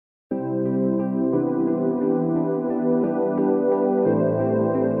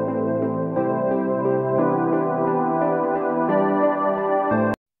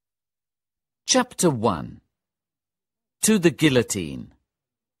Chapter 1. To the Guillotine.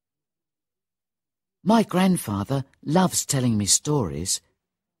 My grandfather loves telling me stories.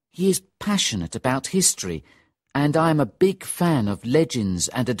 He is passionate about history, and I am a big fan of legends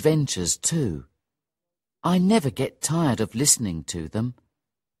and adventures too. I never get tired of listening to them.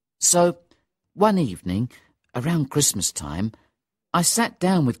 So, one evening, around Christmas time, I sat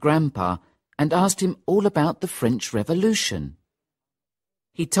down with Grandpa and asked him all about the French Revolution.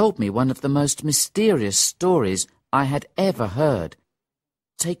 He told me one of the most mysterious stories I had ever heard,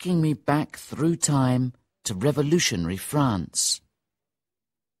 taking me back through time to revolutionary France.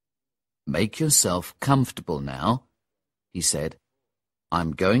 "Make yourself comfortable now," he said.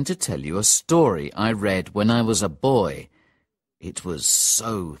 "I'm going to tell you a story I read when I was a boy. It was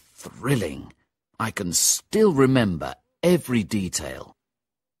so thrilling. I can still remember every detail."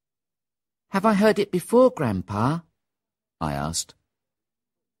 "Have I heard it before, Grandpa?" I asked.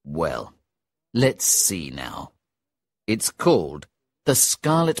 "Well, let's see now. It's called The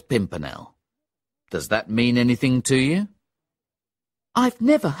Scarlet Pimpernel. Does that mean anything to you?" "I've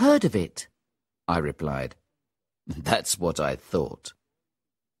never heard of it," I replied. "That's what I thought.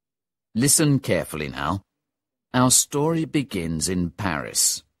 Listen carefully now. Our story begins in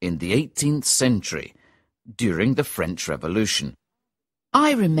Paris in the 18th century, during the French Revolution."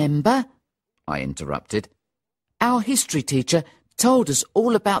 "I remember," I interrupted. "Our history teacher told us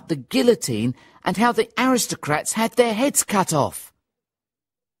all about the guillotine and how the aristocrats had their heads cut off."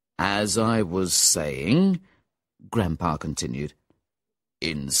 "As I was saying," Grandpa continued,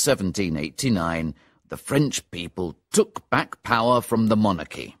 "in 1789, the French people took back power from the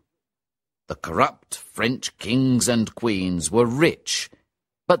monarchy. The corrupt French kings and queens were rich,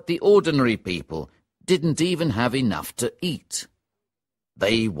 but the ordinary people didn't even have enough to eat.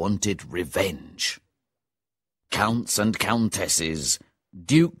 They wanted revenge. Counts and countesses,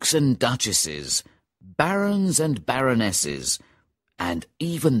 dukes and duchesses, barons and baronesses, and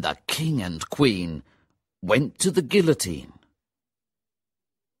even the king and queen went to the guillotine."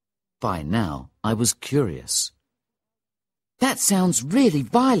 By now, I was curious. "That sounds really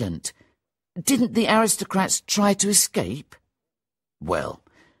violent. Didn't the aristocrats try to escape?" "Well,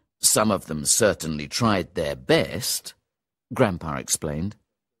 some of them certainly tried their best," Grandpa explained.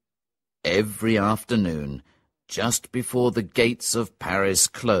 "Every afternoon, just before the gates of Paris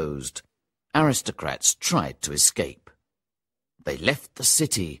closed, aristocrats tried to escape. They left the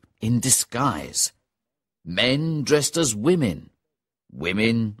city in disguise. Men dressed as women,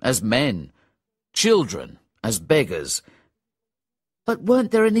 women as men, children as beggars." "But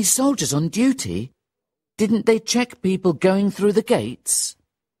weren't there any soldiers on duty? Didn't they check people going through the gates?"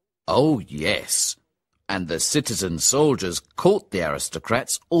 "Oh, yes, and the citizen soldiers caught the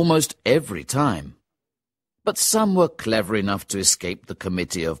aristocrats almost every time. But some were clever enough to escape the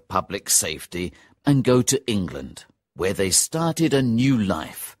Committee of Public Safety and go to England, where they started a new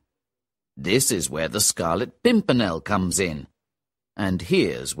life. This is where the Scarlet Pimpernel comes in, and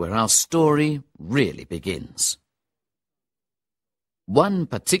here's where our story really begins." "One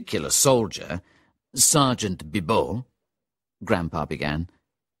particular soldier, Sergeant Bibot," Grandpa began,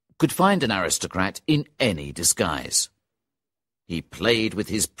 "could find an aristocrat in any disguise. He played with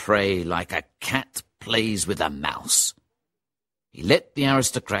his prey like a cat plays with a mouse. He let the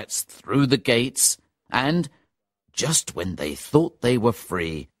aristocrats through the gates and, just when they thought they were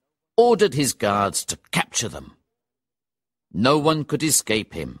free, ordered his guards to capture them. No one could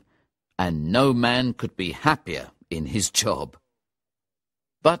escape him, and no man could be happier in his job.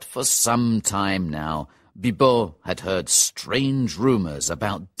 But for some time now, Bibot had heard strange rumors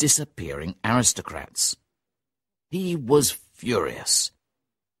about disappearing aristocrats. He was furious.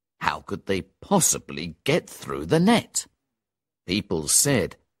 How could they possibly get through the net? People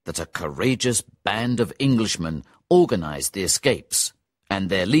said that a courageous band of Englishmen organized the escapes, and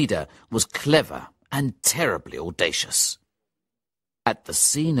their leader was clever and terribly audacious. At the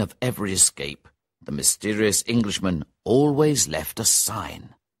scene of every escape, the mysterious Englishman always left a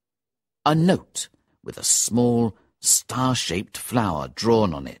sign. A note with a small, star-shaped flower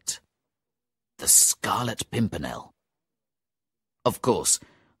drawn on it. The Scarlet Pimpernel. Of course,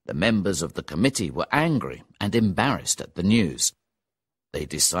 the members of the committee were angry and embarrassed at the news. They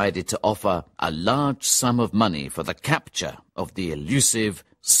decided to offer a large sum of money for the capture of the elusive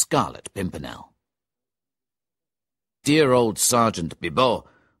Scarlet Pimpernel. Dear old Sergeant Bibot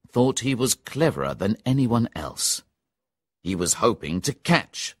thought he was cleverer than anyone else. He was hoping to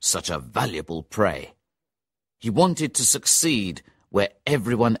catch such a valuable prey. He wanted to succeed where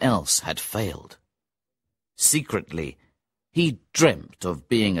everyone else had failed. Secretly, he dreamt of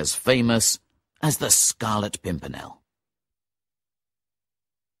being as famous as the Scarlet Pimpernel.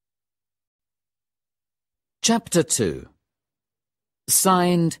 Chapter 2.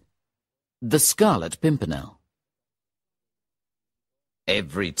 Signed, The Scarlet Pimpernel.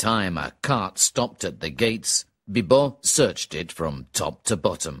 Every time a cart stopped at the gates, Bibot searched it from top to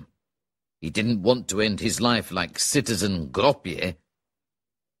bottom. He didn't want to end his life like Citizen Gropier.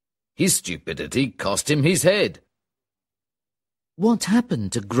 His stupidity cost him his head. What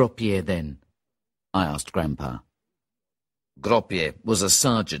happened to Gropier then? I asked Grandpa. Gropier was a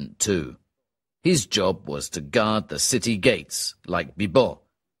sergeant too. His job was to guard the city gates, like Bibot,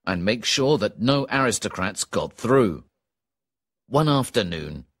 and make sure that no aristocrats got through. One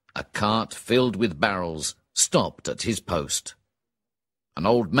afternoon, a cart filled with barrels stopped at his post. An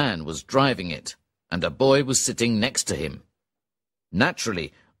old man was driving it, and a boy was sitting next to him.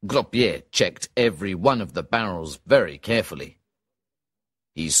 Naturally, Gropier checked every one of the barrels very carefully.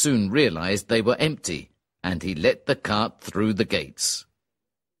 He soon realized they were empty, and he let the cart through the gates.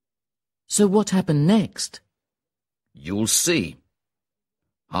 So what happened next? You'll see.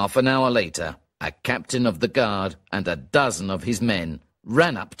 Half an hour later, a captain of the guard and a dozen of his men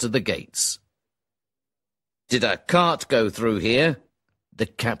ran up to the gates. "Did a cart go through here?" the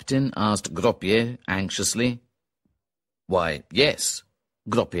captain asked Gropier anxiously. "Why, yes,"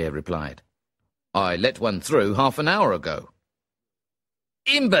 Gropier replied. "I let one through half an hour ago."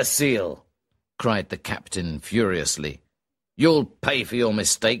 "Imbecile!" cried the captain furiously. "You'll pay for your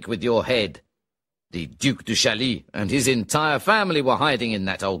mistake with your head. The Duc de Chaly and his entire family were hiding in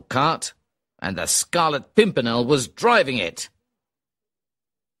that old cart, and the Scarlet Pimpernel was driving it."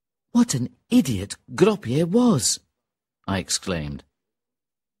 What an idiot Gropier was! I exclaimed.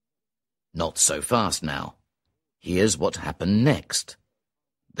 Not so fast now. Here's what happened next.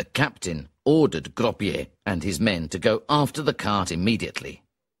 The captain ordered Gropier and his men to go after the cart immediately.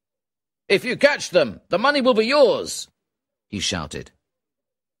 "If you catch them, the money will be yours," he shouted.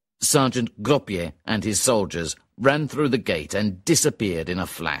 Sergeant Gropier and his soldiers ran through the gate and disappeared in a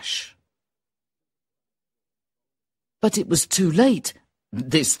flash. "But it was too late."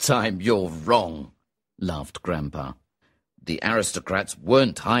 "This time you're wrong," laughed Grandpa. "The aristocrats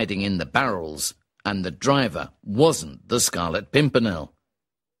weren't hiding in the barrels, and the driver wasn't the Scarlet Pimpernel.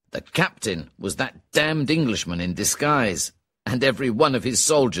 The captain was that damned Englishman in disguise, and every one of his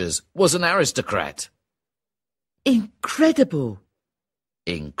soldiers was an aristocrat." Incredible!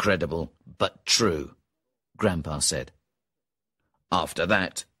 "Incredible, but true," Grandpa said. After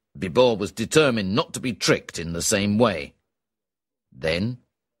that, Bibot was determined not to be tricked in the same way. Then,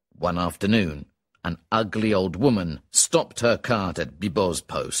 one afternoon, an ugly old woman stopped her cart at Bibot's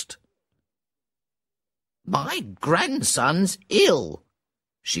post. "My grandson's ill,"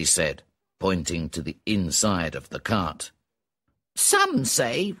 she said, pointing to the inside of the cart. "Some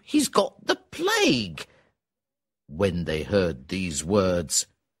say he's got the plague." When they heard these words,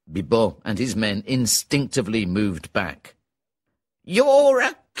 Bibot and his men instinctively moved back. "You're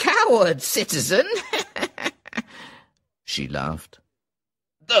a coward, citizen," she laughed.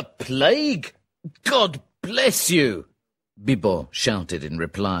 "The plague? God bless you!" Bibot shouted in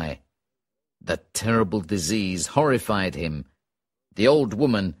reply. The terrible disease horrified him. The old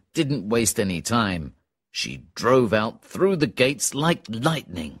woman didn't waste any time. She drove out through the gates like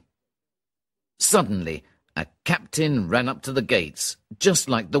lightning. Suddenly, a captain ran up to the gates, just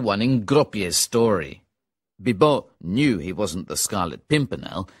like the one in Gropier's story. Bibot knew he wasn't the Scarlet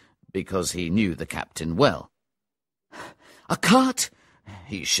Pimpernel, because he knew the captain well. "A cart?"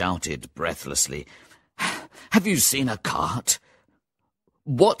 he shouted breathlessly. "Have you seen a cart?"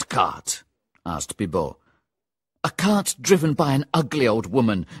 "What cart?" asked Bibot. "A cart driven by an ugly old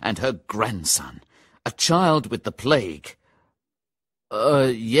woman and her grandson, a child with the plague."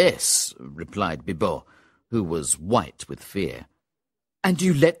 Yes," replied Bibot, who was white with fear. "And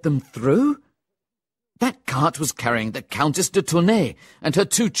you let them through?" "That cart was carrying the Countess de Tournay and her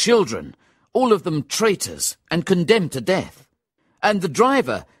 2 children, all of them traitors and condemned to death. And the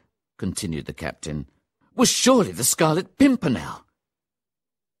driver," continued the captain, "was surely the Scarlet Pimpernel."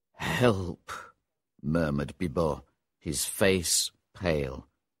 "Help," murmured Bibot, his face pale.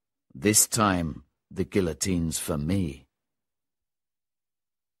 "This time the guillotine's for me."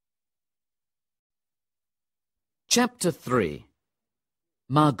 Chapter 3.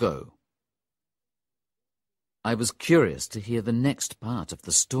 Margot. I was curious to hear the next part of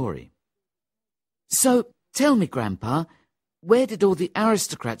the story. "So, tell me, Grandpa, where did all the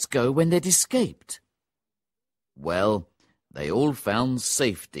aristocrats go when they'd escaped?" Well, they all found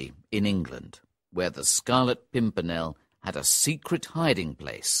safety in England, where the Scarlet Pimpernel had a secret hiding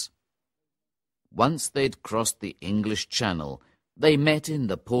place. Once they'd crossed the English Channel, they met in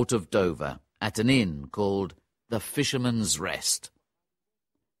the port of Dover at an inn called the Fisherman's Rest.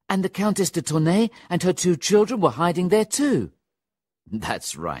 And the Countess de Tournay and her 2 children were hiding there too.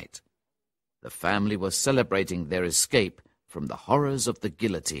 That's right. The family was celebrating their escape from the horrors of the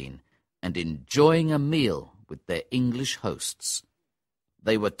guillotine and enjoying a meal with their English hosts.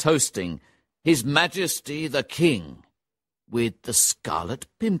 They were toasting His Majesty the King with the Scarlet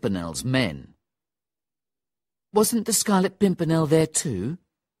Pimpernel's men. Wasn't the Scarlet Pimpernel there too?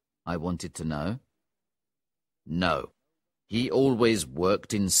 I wanted to know. No, he always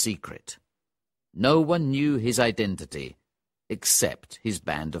worked in secret. No one knew his identity except his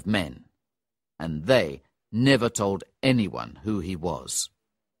band of men, and they never told anyone who he was.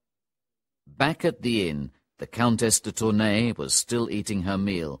 Back at the inn, the Countess de Tournay was still eating her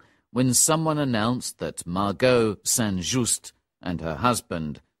meal when someone announced that Margot Saint-Just and her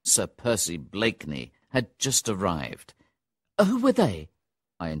husband, Sir Percy Blakeney, had just arrived. Who were they?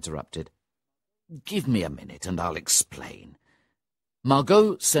 I interrupted. Give me a minute and I'll explain.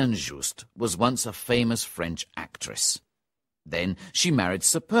 Margot Saint-Just was once a famous French actress. Then she married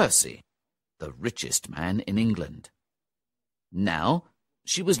Sir Percy, the richest man in England. Now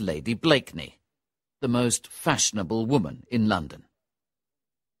she was Lady Blakeney, the most fashionable woman in London.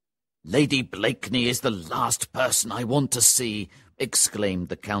 Lady Blakeney is the last person I want to see, exclaimed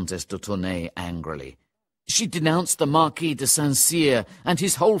the Countess de Tournay angrily. She denounced the Marquis de Saint-Cyr and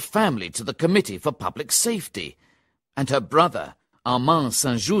his whole family to the Committee for Public Safety, and her brother, Armand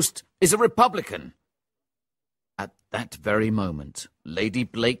Saint-Just, is a Republican. At that very moment, Lady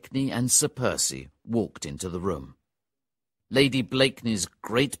Blakeney and Sir Percy walked into the room. Lady Blakeney's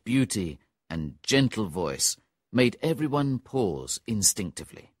great beauty and gentle voice made everyone pause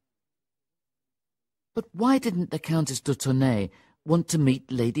instinctively. But why didn't the Countess de Tournay want to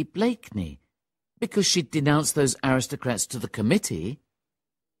meet Lady Blakeney? Because she'd denounced those aristocrats to the committee?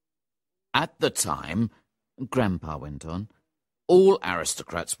 At the time, Grandpa went on, all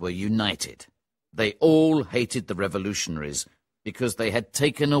aristocrats were united. They all hated the revolutionaries because they had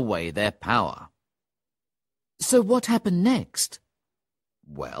taken away their power. So what happened next?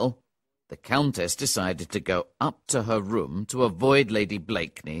 Well, the Countess decided to go up to her room to avoid Lady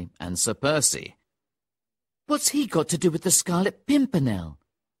Blakeney and Sir Percy. What's he got to do with the Scarlet Pimpernel?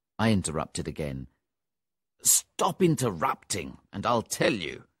 I interrupted again. Stop interrupting, and I'll tell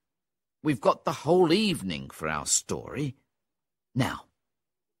you. We've got the whole evening for our story. Now,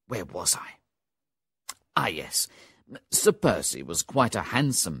 where was I? Ah, yes, Sir Percy was quite a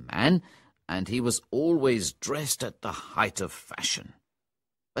handsome man, and he was always dressed at the height of fashion.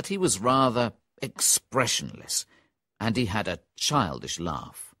 But he was rather expressionless, and he had a childish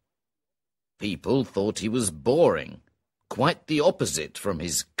laugh. People thought he was boring, quite the opposite from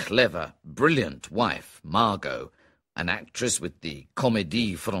his clever, brilliant wife, Margot, an actress with the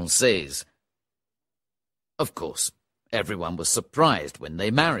Comédie Française. Of course, everyone was surprised when they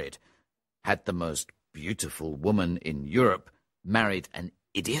married. Had the most beautiful woman in Europe married an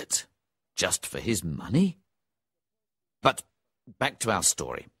idiot just for his money? But back to our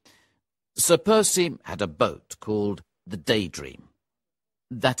story. Sir Percy had a boat called the Daydream.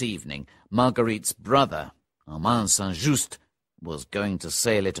 That evening, Marguerite's brother, Armand Saint-Just, was going to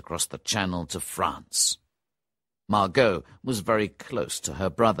sail it across the Channel to France. Margot was very close to her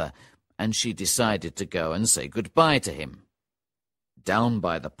brother, and she decided to go and say goodbye to him. Down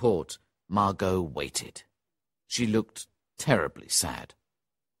by the port, Margot waited. She looked terribly sad.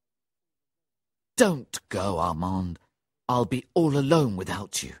 "Don't go, Armand. I'll be all alone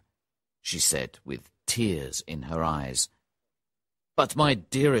without you," she said with tears in her eyes. "But my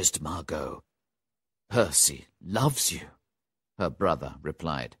dearest Margot, Percy loves you," her brother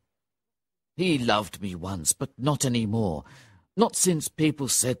replied. "He loved me once, but not any more. Not since people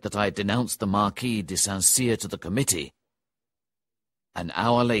said that I denounced the Marquis de Saint-Cyr to the committee." An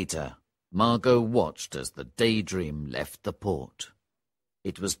hour later, Margot watched as the Daydream left the port.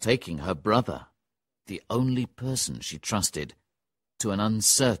 It was taking her brother, the only person she trusted, to an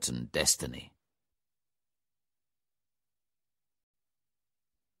uncertain destiny.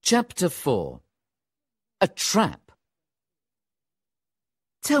 Chapter 4. A Trap.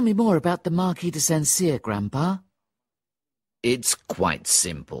 Tell me more about the Marquis de Saint-Cyr, Grandpa. It's quite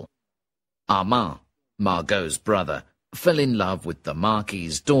simple. Armand, Margot's brother, fell in love with the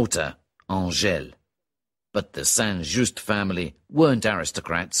Marquis's daughter, Angèle. But the Saint-Just family weren't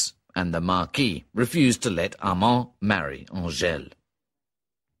aristocrats, and the Marquis refused to let Armand marry Angèle.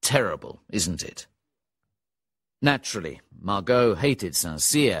 Terrible, isn't it? Naturally, Margot hated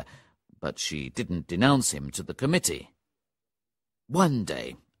Saint-Cyr, but she didn't denounce him to the committee. One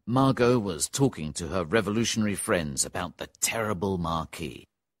day, Margot was talking to her revolutionary friends about the terrible Marquis.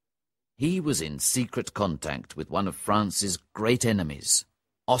 He was in secret contact with one of France's great enemies,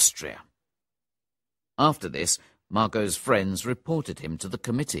 Austria. After this, Margot's friends reported him to the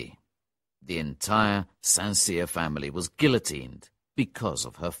committee. The entire Saint-Cyr family was guillotined because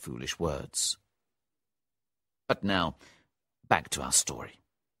of her foolish words. But now, back to our story.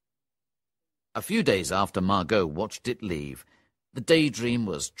 A few days after Margot watched it leave, the Daydream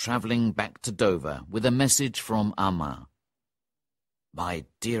was travelling back to Dover with a message from Armand. "My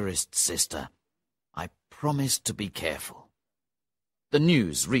dearest sister, I promise to be careful." The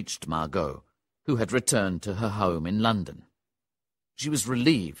news reached Margot, who had returned to her home in London. She was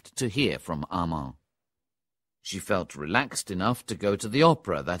relieved to hear from Armand. She felt relaxed enough to go to the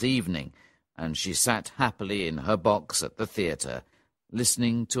opera that evening, and she sat happily in her box at the theatre,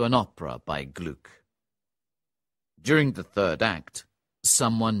 listening to an opera by Gluck. During the third act,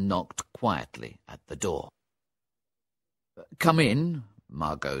 someone knocked quietly at the door. "Come in,"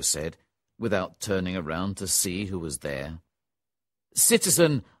 Margot said, without turning around to see who was there.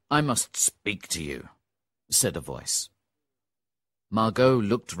 "Citizen, I must speak to you," said a voice. Margot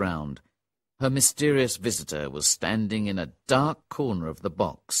looked round. Her mysterious visitor was standing in a dark corner of the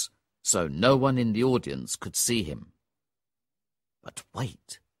box, so no one in the audience could see him. But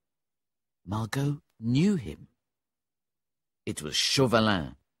wait, Margot knew him. It was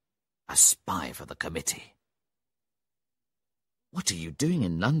Chauvelin, a spy for the committee. "What are you doing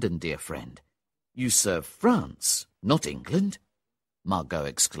in London, dear friend? You serve France, not England," Margot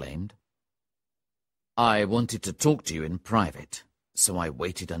exclaimed. "I wanted to talk to you in private, so I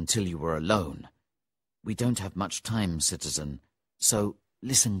waited until you were alone. We don't have much time, citizen, so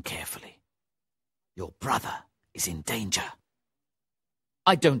listen carefully. Your brother is in danger."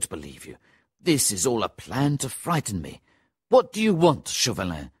 "I don't believe you. This is all a plan to frighten me. What do you want,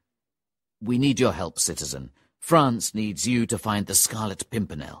 Chauvelin?" "We need your help, citizen. France needs you to find the Scarlet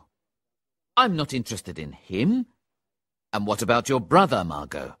Pimpernel." "I'm not interested in him." "And what about your brother,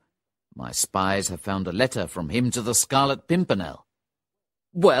 Margot? My spies have found a letter from him to the Scarlet Pimpernel."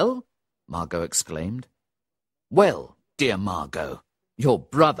 "Well?" Margot exclaimed. "Well, dear Margot, your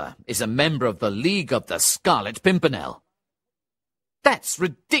brother is a member of the League of the Scarlet Pimpernel." "That's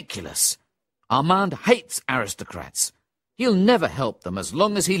ridiculous. Armand hates aristocrats. He'll never help them as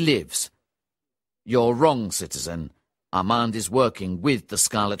long as he lives." "You're wrong, citizen. Armand is working with the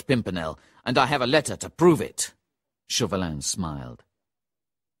Scarlet Pimpernel, and I have a letter to prove it." Chauvelin smiled.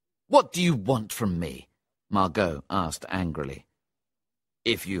 "What do you want from me?" Margot asked angrily.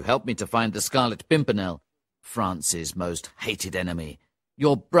 "If you help me to find the Scarlet Pimpernel, France's most hated enemy,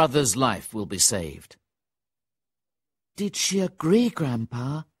 your brother's life will be saved." "Did she agree,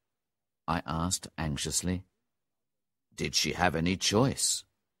 Grandpa?" I asked anxiously. Did she have any choice?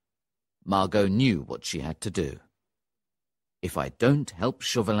 Margot knew what she had to do. "If I don't help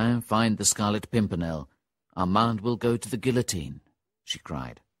Chauvelin find the Scarlet Pimpernel, Armand will go to the guillotine," she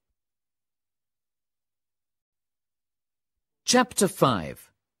cried. Chapter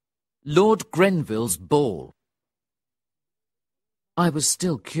 5. Lord Grenville's Ball. I was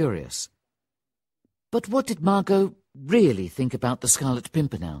still curious. But what did Margot really think about the Scarlet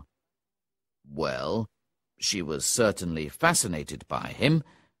Pimpernel? Well, she was certainly fascinated by him,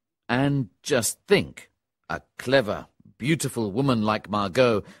 and just think, a clever, beautiful woman like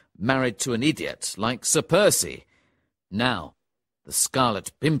Margot married to an idiot like Sir Percy. Now, the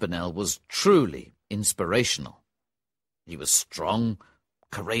Scarlet Pimpernel was truly inspirational. He was strong,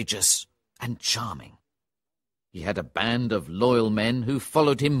 courageous, and charming. He had a band of loyal men who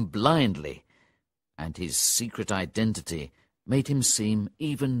followed him blindly, and his secret identity made him seem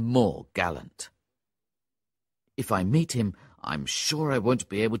even more gallant. "If I meet him, I'm sure I won't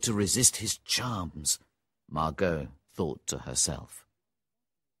be able to resist his charms," Margot thought to herself.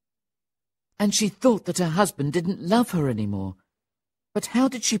 And she thought that her husband didn't love her anymore. But how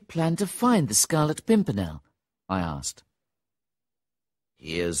did she plan to find the Scarlet Pimpernel? I asked.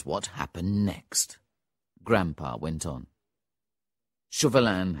 "Here's what happened next," Grandpa went on.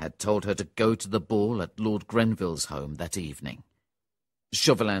 Chauvelin had told her to go to the ball at Lord Grenville's home that evening.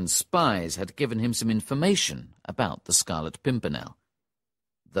 Chauvelin's spies had given him some information about the Scarlet Pimpernel.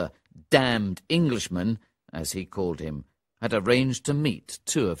 The damned Englishman, as he called him, had arranged to meet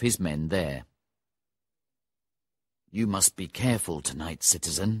 2 of his men there. "You must be careful tonight,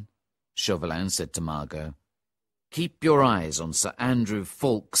 citizen," Chauvelin said to Margot. "Keep your eyes on Sir Andrew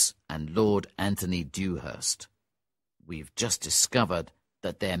Ffoulkes and Lord Anthony Dewhurst. We've just discovered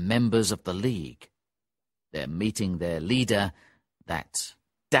that they're members of the League. They're meeting their leader, that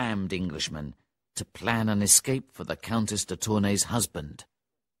damned Englishman, to plan an escape for the Countess de Tournay's husband.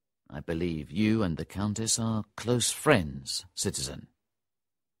 I believe you and the Countess are close friends, citizen."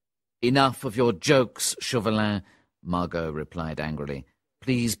 "Enough of your jokes, Chauvelin," Margot replied angrily.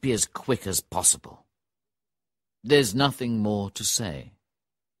 please be as quick as possible. There's nothing more to say.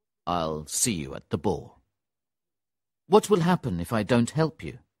 I'll see you at the ball. What will happen if I don't help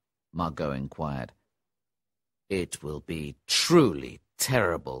you? Margot inquired. It will be truly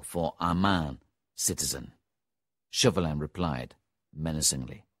terrible for Armand, citizen, Chauvelin replied,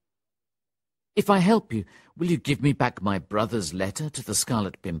 menacingly. If I help you, will you give me back my brother's letter to the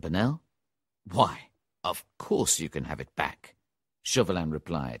Scarlet Pimpernel? Why, of course you can have it back, Chauvelin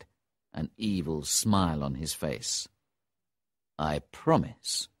replied, an evil smile on his face. I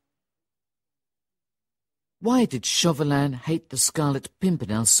promise. Why did Chauvelin hate the Scarlet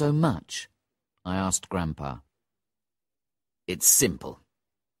Pimpernel so much? I asked Grandpa. It's simple.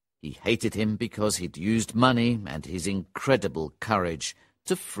 He hated him because he'd used money and his incredible courage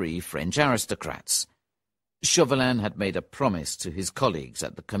to free French aristocrats. Chauvelin had made a promise to his colleagues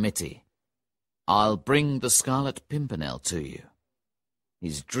at the committee. I'll bring the Scarlet Pimpernel to you.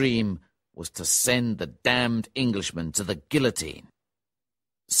 His dream was to send the damned Englishman to the guillotine.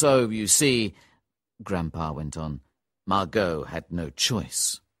 So, you see, Grandpa went on, Margot had no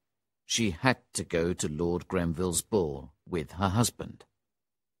choice. She had to go to Lord Grenville's ball with her husband.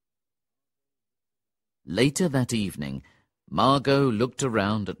 Later that evening, Margot looked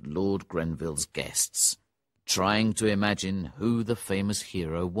around at Lord Grenville's guests, trying to imagine who the famous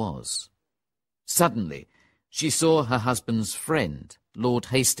hero was. Suddenly, she saw her husband's friend, Lord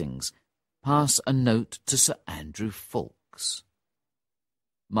Hastings, pass a note to Sir Andrew Ffoulkes.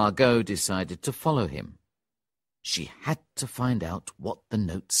 Margot decided to follow him. She had to find out what the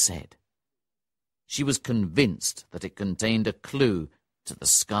note said. She was convinced that it contained a clue to the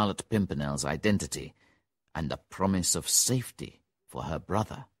Scarlet Pimpernel's identity and a promise of safety for her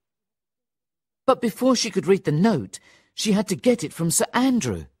brother. But before she could read the note, she had to get it from Sir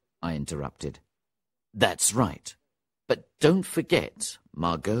Andrew, I interrupted. That's right. But don't forget,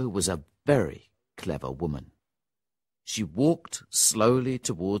 Margot was a very clever woman. She walked slowly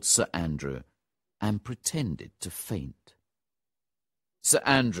towards Sir Andrew and pretended to faint. Sir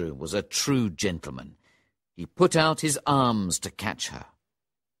Andrew was a true gentleman. He put out his arms to catch her.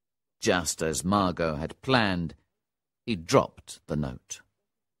 Just as Margot had planned, he dropped the note.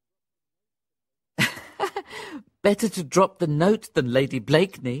 Better to drop the note than Lady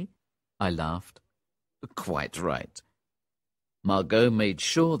Blakeney, I laughed. Quite right. Margot made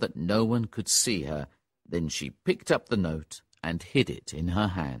sure that no one could see her. Then she picked up the note and hid it in her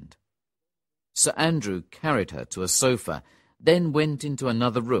hand. Sir Andrew carried her to a sofa, then went into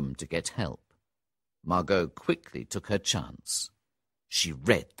another room to get help. Margot quickly took her chance. She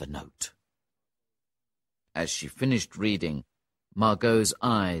read the note. As she finished reading, Margot's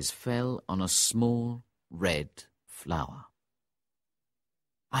eyes fell on a small red flower.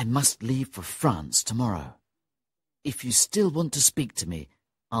 I must leave for France tomorrow. If you still want to speak to me,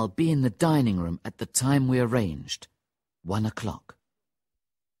 I'll be in the dining room at the time we arranged, 1 o'clock.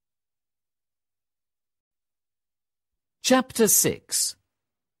 Chapter 6.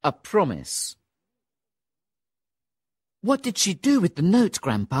 A Promise. What did she do with the note,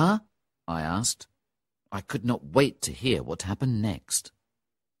 Grandpa? I asked. I could not wait to hear what happened next.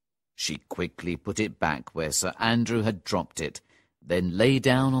 She quickly put it back where Sir Andrew had dropped it, then lay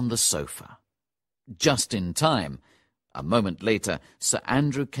down on the sofa. Just in time. A moment later, Sir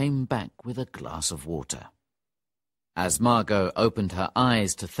Andrew came back with a glass of water. As Margot opened her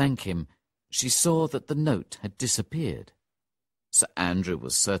eyes to thank him, she saw that the note had disappeared. Sir Andrew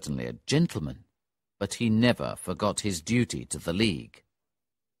was certainly a gentleman, but he never forgot his duty to the League.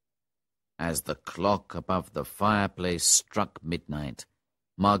 As the clock above the fireplace struck midnight,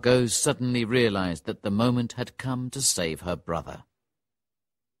 Margot suddenly realized that the moment had come to save her brother.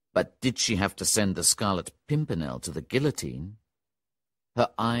 But did she have to send the Scarlet Pimpernel to the guillotine? Her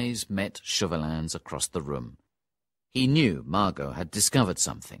eyes met Chauvelin's across the room. He knew Margot had discovered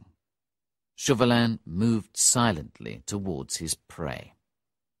something. Chauvelin moved silently towards his prey.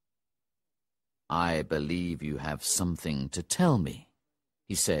 I believe you have something to tell me,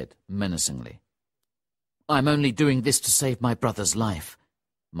 he said menacingly. I'm only doing this to save my brother's life,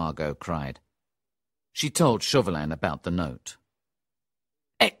 Margot cried. She told Chauvelin about the note.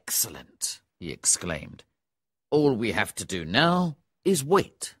 Excellent, he exclaimed. All we have to do now is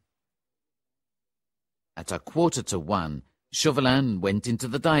wait. At 1:45, Chauvelin went into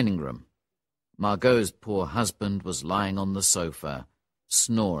the dining room. Margot's poor husband was lying on the sofa,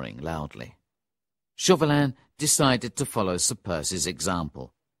 snoring loudly. Chauvelin decided to follow Sir Percy's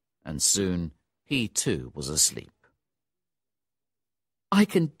example, and soon he too was asleep. I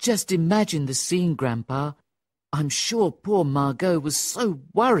can just imagine the scene, Grandpa. I'm sure poor Margot was so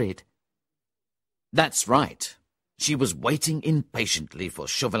worried. That's right. She was waiting impatiently for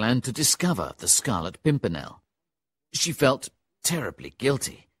Chauvelin to discover the Scarlet Pimpernel. She felt terribly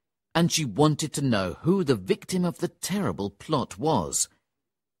guilty, and she wanted to know who the victim of the terrible plot was.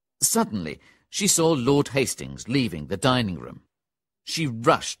 Suddenly, she saw Lord Hastings leaving the dining room. She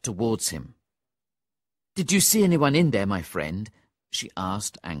rushed towards him. "Did you see anyone in there, my friend?" she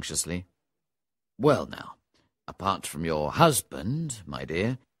asked anxiously. "Well now, apart from your husband, my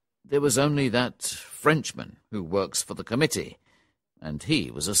dear, there was only that Frenchman who works for the committee, and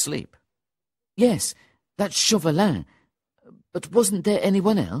he was asleep." "Yes, that's Chauvelin. But wasn't there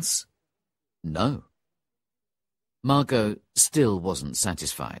anyone else?" "No." Margot still wasn't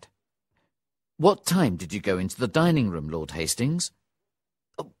satisfied. "What time did you go into the dining room, Lord Hastings?"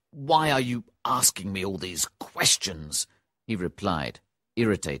 "Why are you asking me all these questions?" he replied,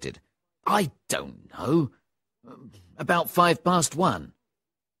 irritated. "I don't know. About 1:05.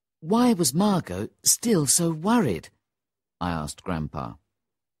 "Why was Margot still so worried?" I asked Grandpa.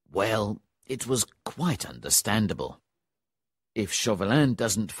 "Well, it was quite understandable. If Chauvelin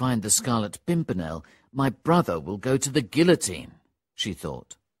doesn't find the Scarlet Pimpernel, my brother will go to the guillotine," she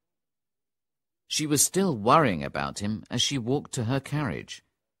thought. She was still worrying about him as she walked to her carriage,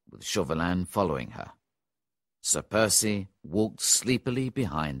 with Chauvelin following her. Sir Percy walked sleepily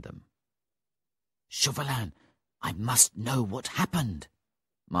behind them. "Chauvelin, I must know what happened,"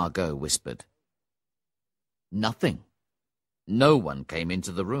 Margot whispered. "Nothing. No one came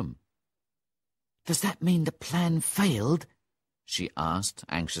into the room." "Does that mean the plan failed?" she asked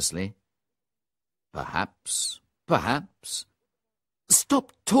anxiously. "Perhaps, perhaps."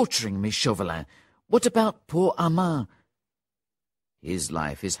 "Stop torturing me, Chauvelin. What about poor Armand?" "His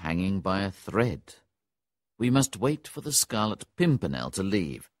life is hanging by a thread. We must wait for the Scarlet Pimpernel to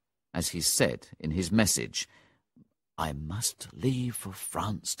leave, as he said in his message. I must leave for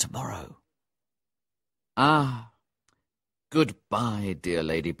France tomorrow." "Ah, goodbye, dear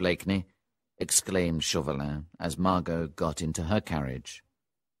Lady Blakeney," exclaimed Chauvelin as Margot got into her carriage.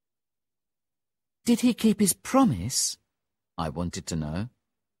 "Did he keep his promise?" I wanted to know.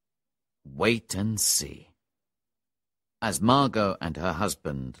 "Wait and see." As Margot and her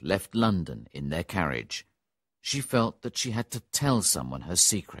husband left London in their carriage, she felt that she had to tell someone her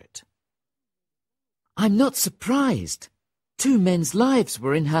secret. "I'm not surprised. 2 men's lives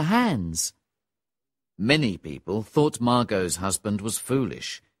were in her hands." Many people thought Margot's husband was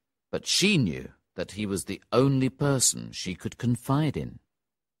foolish, but she knew that he was the only person she could confide in.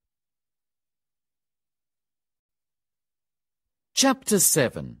 Chapter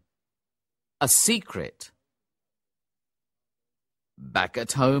 7. A Secret. Back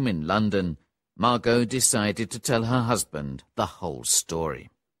at home in London, Margot decided to tell her husband the whole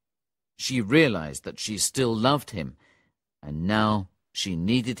story. She realized that she still loved him, and now she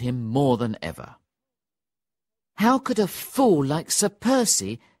needed him more than ever. "How could a fool like Sir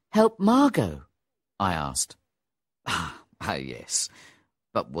Percy help Margot?" I asked. Yes,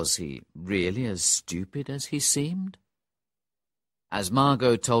 but was he really as stupid as he seemed? As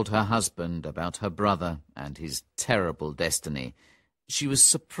Margot told her husband about her brother and his terrible destiny, she was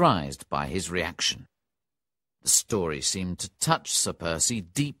surprised by his reaction. The story seemed to touch Sir Percy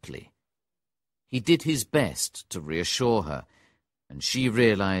deeply. He did his best to reassure her, and she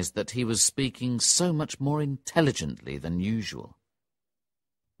realized that he was speaking so much more intelligently than usual.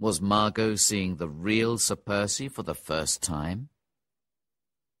 Was Margot seeing the real Sir Percy for the first time?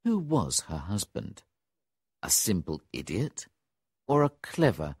 Who was her husband? A simple idiot, or a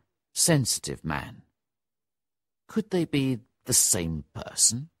clever, sensitive man? Could they be the same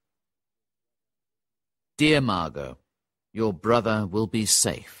person? "Dear Margot, your brother will be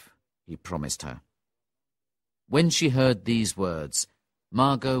safe," he promised her. When she heard these words,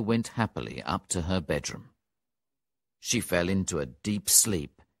 Margot went happily up to her bedroom. She fell into a deep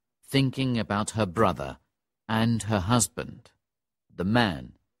sleep, thinking about her brother and her husband, the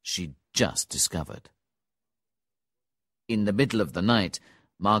man she'd just discovered. In the middle of the night,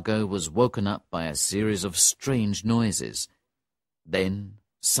 Margot was woken up by a series of strange noises. Then,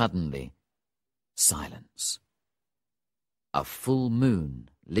 suddenly, silence. A full moon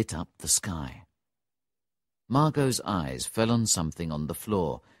lit up the sky. Margot's eyes fell on something on the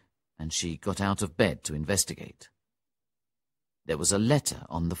floor, and she got out of bed to investigate. There was a letter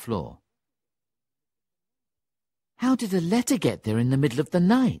on the floor. "How did a letter get there in the middle of the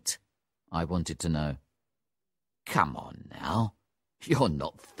night?" I wanted to know. "Come on now, you're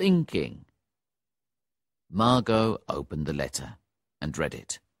not thinking." Margot opened the letter and read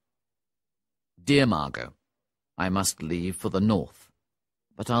it. "Dear Margot, I must leave for the north,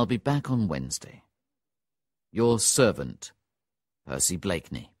 but I'll be back on Wednesday. Your servant, Percy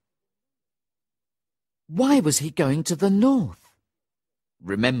Blakeney." Why was he going to the north?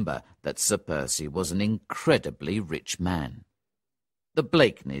 Remember that Sir Percy was an incredibly rich man. The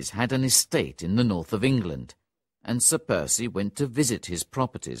Blakeneys had an estate in the north of England, and Sir Percy went to visit his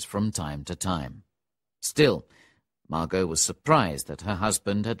properties from time to time. Still, Margot was surprised that her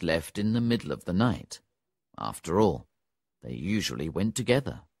husband had left in the middle of the night. After all, they usually went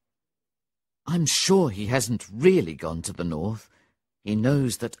together. I'm sure he hasn't really gone to the north. He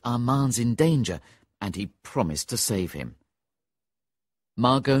knows that Armand's in danger, and he promised to save him.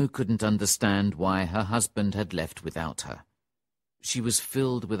 Margot couldn't understand why her husband had left without her. She was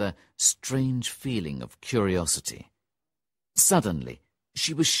filled with a strange feeling of curiosity. Suddenly,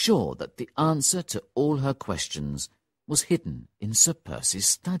 she was sure that the answer to all her questions was hidden in Sir Percy's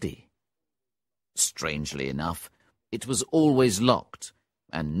study. Strangely enough, it was always locked,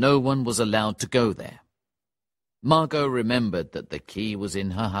 and no one was allowed to go there. Margot remembered that the key was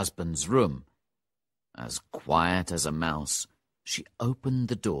in her husband's room. As quiet as a mouse, she opened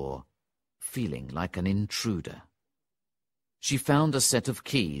the door, feeling like an intruder. She found a set of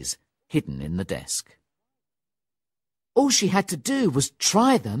keys hidden in the desk. All she had to do was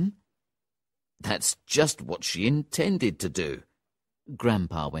try them. That's just what she intended to do,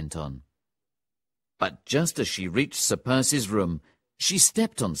 Grandpa went on. But just as she reached Sir Percy's room, she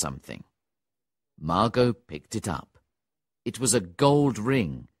stepped on something. Margot picked it up. It was a gold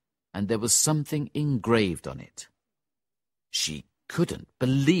ring, and there was something engraved on it. She couldn't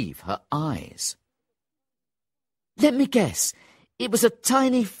believe her eyes. Let me guess. It was a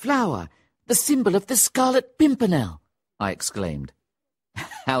tiny flower, the symbol of the Scarlet Pimpernel, I exclaimed.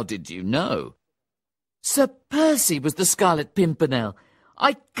 How did you know? Sir Percy was the Scarlet Pimpernel.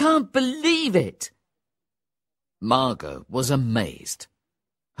 I can't believe it. Margot was amazed.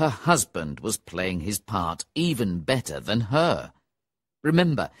 Her husband was playing his part even better than her.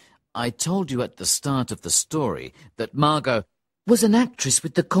 Remember, I told you at the start of the story that Margot was an actress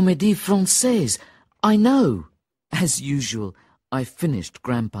with the Comédie Française. I know. As usual, I finished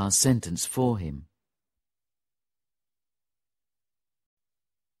Grandpa's sentence for him.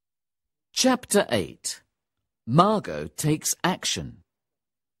 Chapter 8. Margot Takes Action.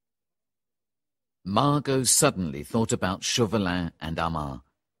 Margot suddenly thought about Chauvelin and Armand.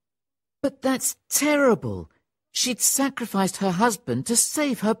 But that's terrible. She'd sacrificed her husband to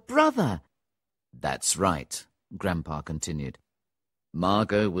save her brother. That's right, Grandpa continued.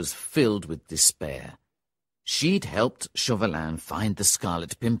 Margot was filled with despair. She'd helped Chauvelin find the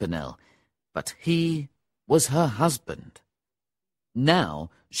Scarlet Pimpernel, but he was her husband.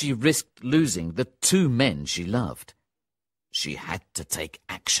 Now she risked losing the two men she loved. She had to take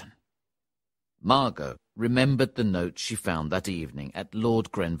action. Margot remembered the note she found that evening at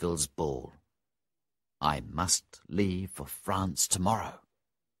Lord Grenville's ball. I must leave for France tomorrow.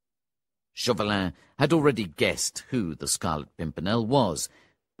 Chauvelin had already guessed who the Scarlet Pimpernel was,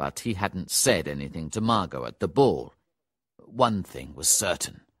 but he hadn't said anything to Margot at the ball. One thing was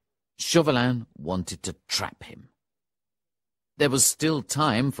certain. Chauvelin wanted to trap him. There was still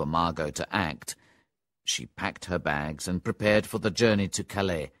time for Margot to act. She packed her bags and prepared for the journey to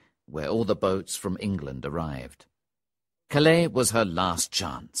Calais, where all the boats from England arrived. Calais was her last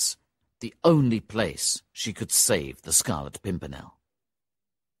chance, the only place she could save the Scarlet Pimpernel.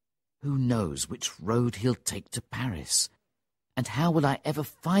 Who knows which road he'll take to Paris, and how will I ever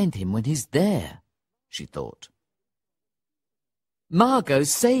find him when he's there, she thought.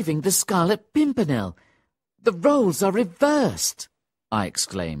 Margot's saving the Scarlet Pimpernel. The roles are reversed, I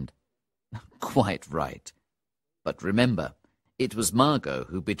exclaimed. Quite right. But remember, it was Margot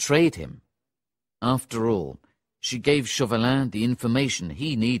who betrayed him. After all, she gave Chauvelin the information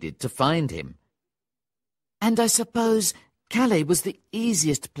he needed to find him. And I suppose Calais was the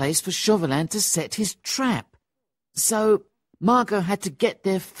easiest place for Chauvelin to set his trap. So Margot had to get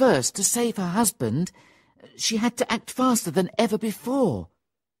there first to save her husband. She had to act faster than ever before.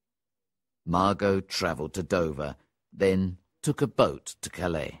 Margot travelled to Dover, then took a boat to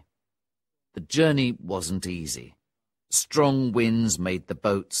Calais. The journey wasn't easy. Strong winds made the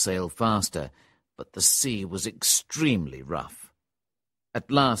boat sail faster, but the sea was extremely rough. At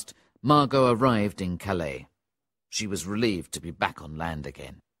last, Margot arrived in Calais. She was relieved to be back on land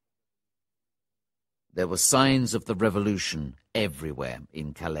again. There were signs of the revolution everywhere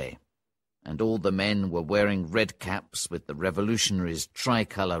in Calais, and all the men were wearing red caps with the revolutionaries'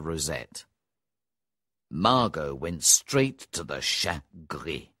 tricolour rosette. Margot went straight to the Chat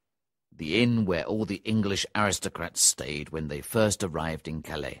Gris, the inn where all the English aristocrats stayed when they first arrived in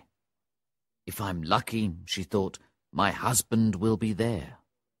Calais. If I'm lucky, she thought, my husband will be there.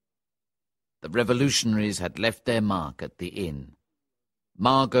 The revolutionaries had left their mark at the inn.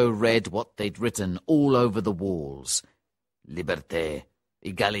 Margot read what they'd written all over the walls. Liberté,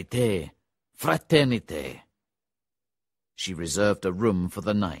 égalité, fraternité. She reserved a room for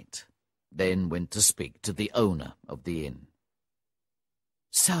the night, then went to speak to the owner of the inn.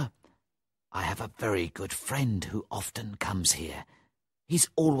 Sir, I have a very good friend who often comes here. He's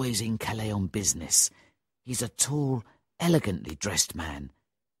always in Calais on business. He's a tall, elegantly dressed man.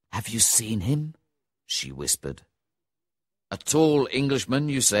 Have you seen him? She whispered. A tall Englishman,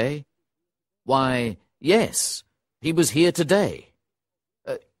 you say? Why, yes, he was here today.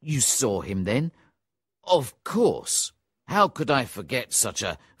 You saw him then? Of course. How could I forget such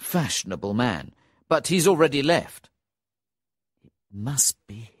a fashionable man? But he's already left. It must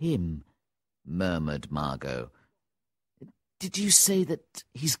be him, murmured Margot. Did you say that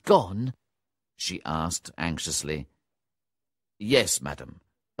he's gone? She asked anxiously. Yes, madam,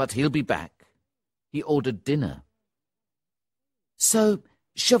 but he'll be back. He ordered dinner. So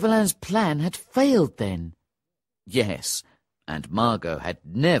Chauvelin's plan had failed then? Yes, and Margot had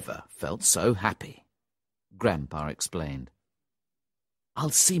never felt so happy, Grandpa explained.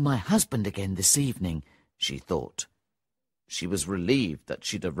 I'll see my husband again this evening, she thought. She was relieved that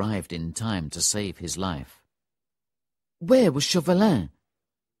she'd arrived in time to save his life. Where was Chauvelin?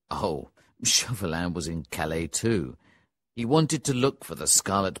 Oh, Chauvelin was in Calais too. He wanted to look for the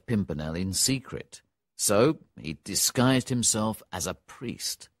Scarlet Pimpernel in secret, so he disguised himself as a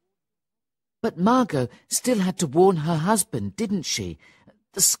priest. But Margot still had to warn her husband, didn't she?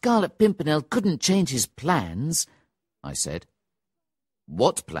 The Scarlet Pimpernel couldn't change his plans, I said.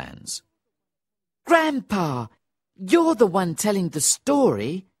 What plans? Grandpa, you're the one telling the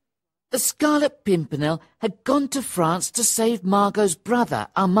story. The Scarlet Pimpernel had gone to France to save Margot's brother,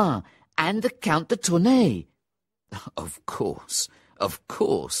 Armand, and the Count de Tournay. Of course, of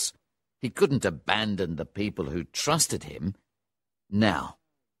course. He couldn't abandon the people who trusted him. Now,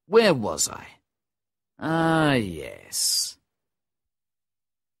 where was I? Ah, yes.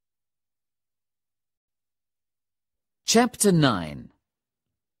 Chapter 9.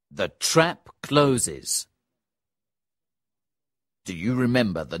 The Trap Closes. Do you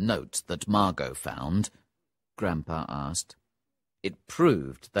remember the note that Margot found? Grandpa asked. It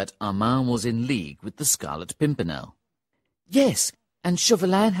proved that Armand was in league with the Scarlet Pimpernel. Yes, and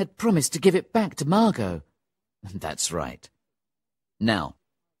Chauvelin had promised to give it back to Margot. That's right. Now,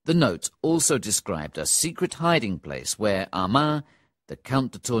 the note also described a secret hiding place where Armand, the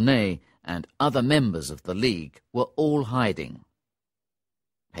Count de Tournay, and other members of the League were all hiding.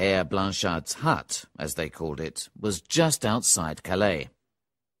 Père Blanchard's hut, as they called it, was just outside Calais.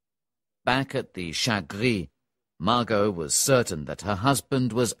 Back at the Chat Gris, Margot was certain that her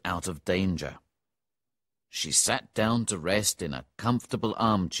husband was out of danger. She sat down to rest in a comfortable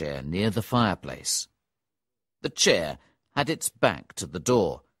armchair near the fireplace. The chair had its back to the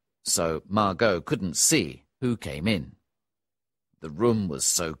door, so Margot couldn't see who came in. The room was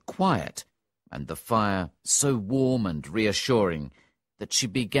so quiet, and the fire so warm and reassuring, that she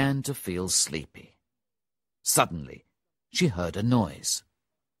began to feel sleepy. Suddenly, she heard a noise.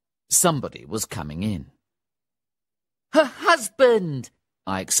 Somebody was coming in. Her husband!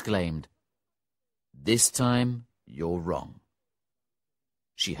 I exclaimed. This time, you're wrong.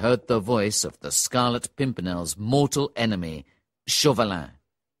 She heard the voice of the Scarlet Pimpernel's mortal enemy, Chauvelin.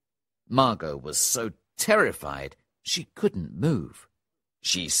 Margot was so terrified she couldn't move.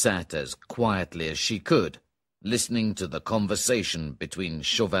 She sat as quietly as she could, listening to the conversation between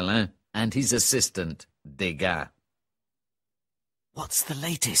Chauvelin and his assistant, Degas. What's the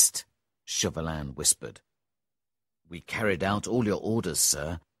latest? Chauvelin whispered. We carried out all your orders,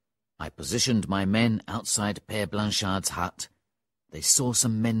 sir. I positioned my men outside Père Blanchard's hut. They saw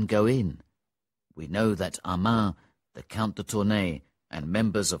some men go in. We know that Armand, the Count de Tournay, and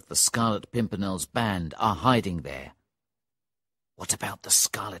members of the Scarlet Pimpernel's band are hiding there. What about the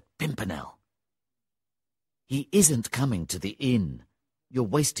Scarlet Pimpernel? He isn't coming to the inn. You're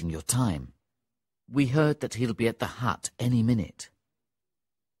wasting your time. We heard that he'll be at the hut any minute.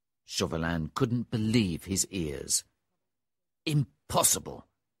 Chauvelin couldn't believe his ears. Impossible.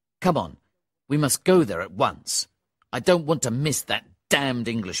 Come on, we must go there at once. I don't want to miss that damned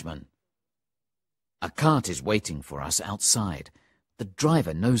Englishman. A cart is waiting for us outside. The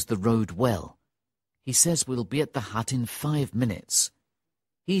driver knows the road well. He says we'll be at the hut in 5 minutes.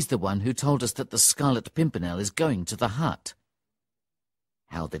 He's the one who told us that the Scarlet Pimpernel is going to the hut.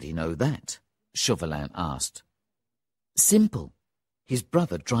 How did he know that? Chauvelin asked. Simple. His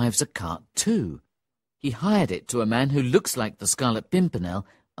brother drives a cart too. He hired it to a man who looks like the Scarlet Pimpernel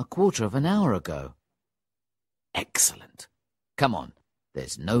a quarter of an hour ago. Excellent. Come on,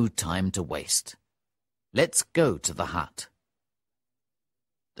 there's no time to waste. Let's go to the hut.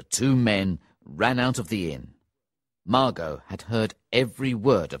 The two men ran out of the inn. Margot had heard every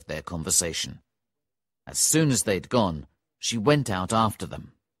word of their conversation. As soon as they'd gone, she went out after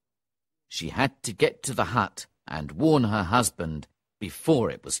them. She had to get to the hut and warn her husband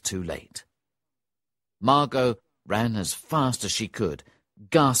before it was too late. Margot ran as fast as she could,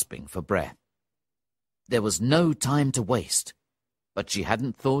 gasping for breath. There was no time to waste, but she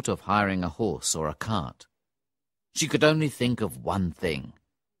hadn't thought of hiring a horse or a cart. She could only think of one thing: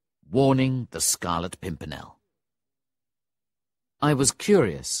 warning the Scarlet Pimpernel. I was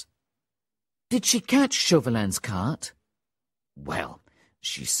curious. Did she catch Chauvelin's cart? Well,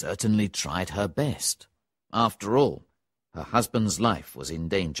 she certainly tried her best. After all, her husband's life was in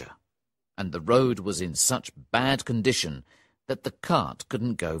danger, and the road was in such bad condition that the cart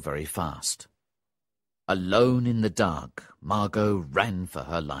couldn't go very fast. Alone in the dark, Margot ran for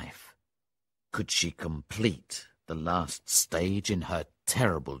her life. Could she complete the last stage in her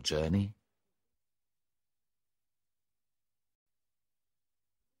terrible journey?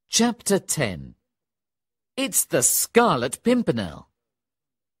 Chapter 10. It's the Scarlet Pimpernel.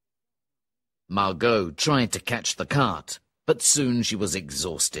 Margot tried to catch the cart, but soon she was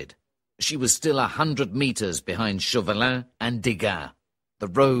exhausted. She was still 100 meters behind Chauvelin and Degas. The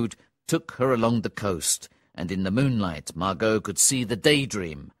road took her along the coast, and in the moonlight Margot could see the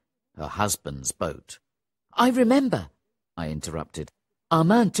Daydream, her husband's boat. I remember, I interrupted.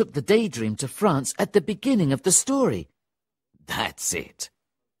 Armand took the Daydream to France at the beginning of the story. That's it.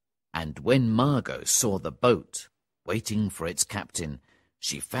 And when Margot saw the boat, waiting for its captain,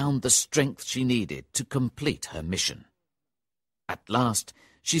 she found the strength she needed to complete her mission. At last,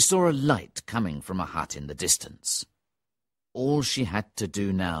 she saw a light coming from a hut in the distance. All she had to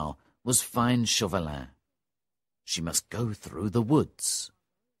do now was find Chauvelin. She must go through the woods.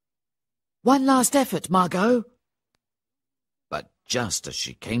 One last effort, Margot. But just as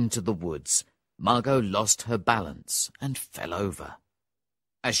she came to the woods, Margot lost her balance and fell over.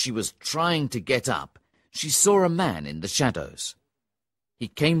 As she was trying to get up, she saw a man in the shadows. He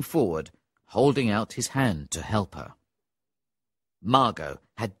came forward, holding out his hand to help her. Margot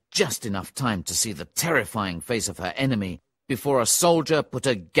had just enough time to see the terrifying face of her enemy before a soldier put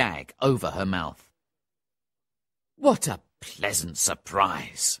a gag over her mouth. "What a pleasant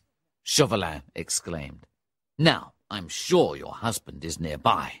surprise!" Chauvelin exclaimed. "Now, I'm sure your husband is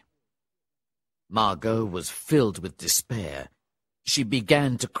nearby." Margot was filled with despair. She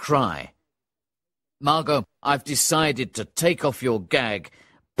began to cry. "Margot, I've decided to take off your gag."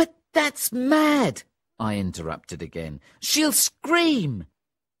 "But that's mad," I interrupted again. "She'll scream."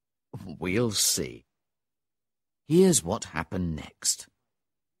 "We'll see. Here's what happened next.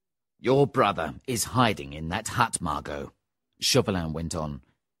 Your brother is hiding in that hut, Margot," Chauvelin went on,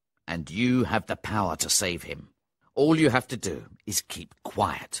 "and you have the power to save him. All you have to do is keep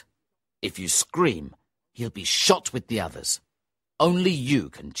quiet. If you scream, he'll be shot with the others. Only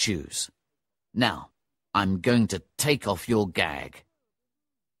you can choose. Now, I'm going to take off your gag."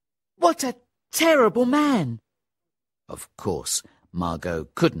 "What a terrible man!" Of course, Margot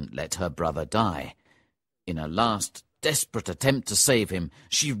couldn't let her brother die. In a last desperate attempt to save him,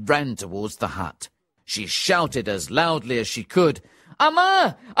 she ran towards the hut. She shouted as loudly as she could,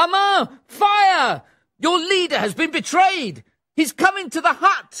 "Armand! Armand! Fire! Your leader has been betrayed! He's coming to the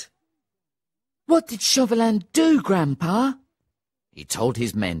hut!" "What did Chauvelin do, Grandpa?" He told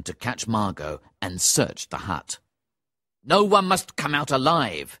his men to catch Margot and search the hut. "No one must come out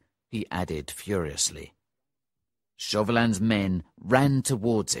alive," he added furiously. Chauvelin's men ran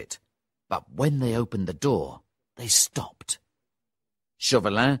towards it, but when they opened the door, they stopped.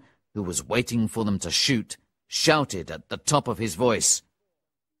 Chauvelin, who was waiting for them to shoot, shouted at the top of his voice,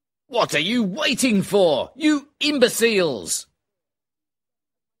 "What are you waiting for, you imbeciles?"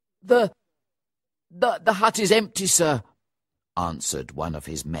 The hut is empty, sir," answered one of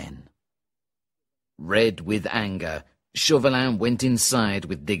his men. Red with anger, Chauvelin went inside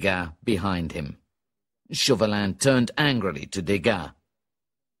with Degas behind him. Chauvelin turned angrily to Degas.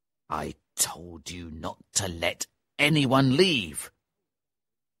 "I told you not to let anyone leave."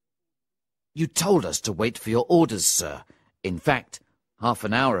 "You told us to wait for your orders, sir. In fact, half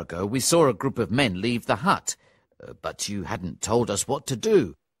an hour ago we saw a group of men leave the hut, but you hadn't told us what to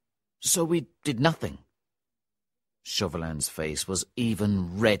do, so we did nothing." Chauvelin's face was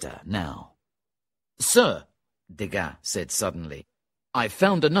even redder now. "Sir," Degas said suddenly, "I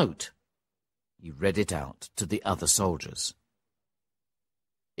found a note." He read it out to the other soldiers.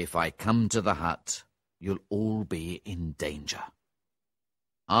 "If I come to the hut, you'll all be in danger.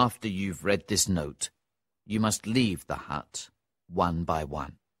 After you've read this note, you must leave the hut one by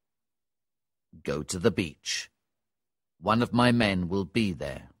one. Go to the beach. one of my men will be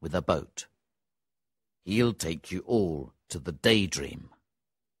there with a boat. He'll take you all to the Daydream.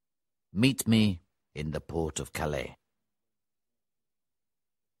 Meet me in the port of Calais."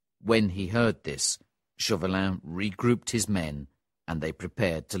 When he heard this, Chauvelin regrouped his men, and they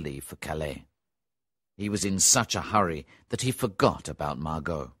prepared to leave for Calais. He was in such a hurry that he forgot about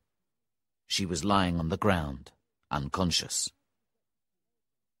Margot. She was lying on the ground, unconscious.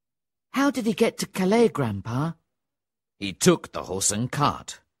 "How did he get to Calais, Grandpa?" "He took the horse and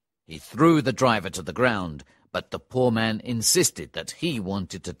cart. He threw the driver to the ground, but the poor man insisted that he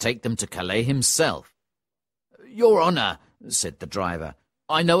wanted to take them to Calais himself. 'Your Honour,' said the driver,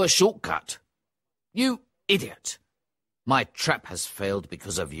 'I know a shortcut.' 'You idiot! My trap has failed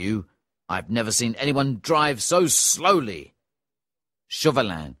because of you. I've never seen anyone drive so slowly.'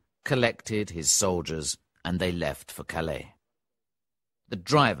 Chauvelin collected his soldiers, and they left for Calais. The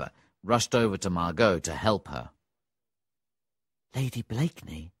driver rushed over to Margot to help her. "Lady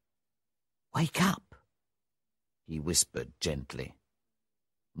Blakeney, wake up," he whispered gently.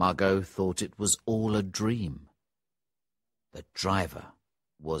 Margot thought it was all a dream. The driver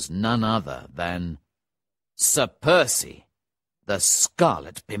was none other than Sir Percy, the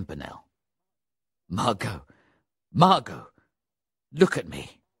Scarlet Pimpernel. "Margot, Margot, look at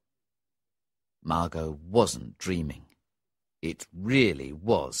me." Margot wasn't dreaming. It really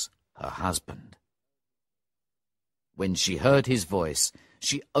was her husband. When she heard his voice,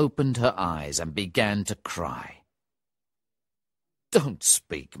 she opened her eyes and began to cry. "Don't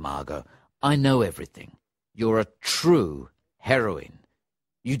speak, Margot. I know everything. You're a true heroine.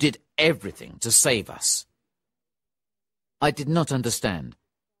 You did everything to save us." I did not understand.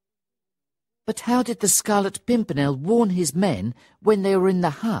 "But how did the Scarlet Pimpernel warn his men when they were in the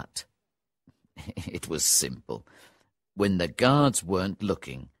hut?" It was simple. When the guards weren't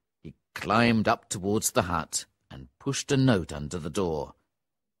looking, he climbed up towards the hut and pushed a note under the door.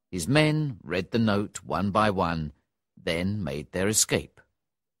 His men read the note one by one, then made their escape.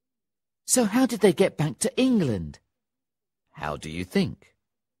 "So how did they get back to England?" "How do you think?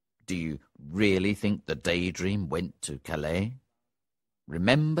 Do you really think the Daydream went to Calais?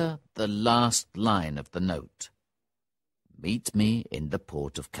 Remember the last line of the note. Meet me in the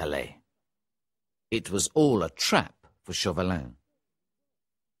port of Calais." It was all a trap for Chauvelin.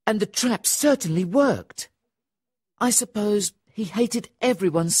 "And the trap certainly worked. I suppose he hated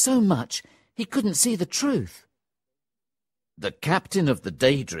everyone so much he couldn't see the truth." The captain of the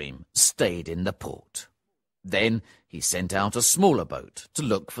Daydream stayed in the port. Then he sent out a smaller boat to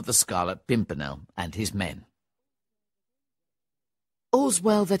look for the Scarlet Pimpernel and his men. "All's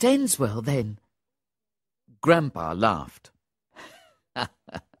well that ends well, then." Grandpa laughed.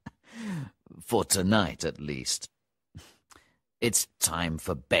 "For tonight, at least. It's time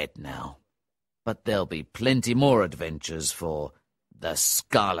for bed now. But there'll be plenty more adventures for the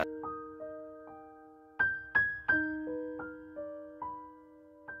Scarlet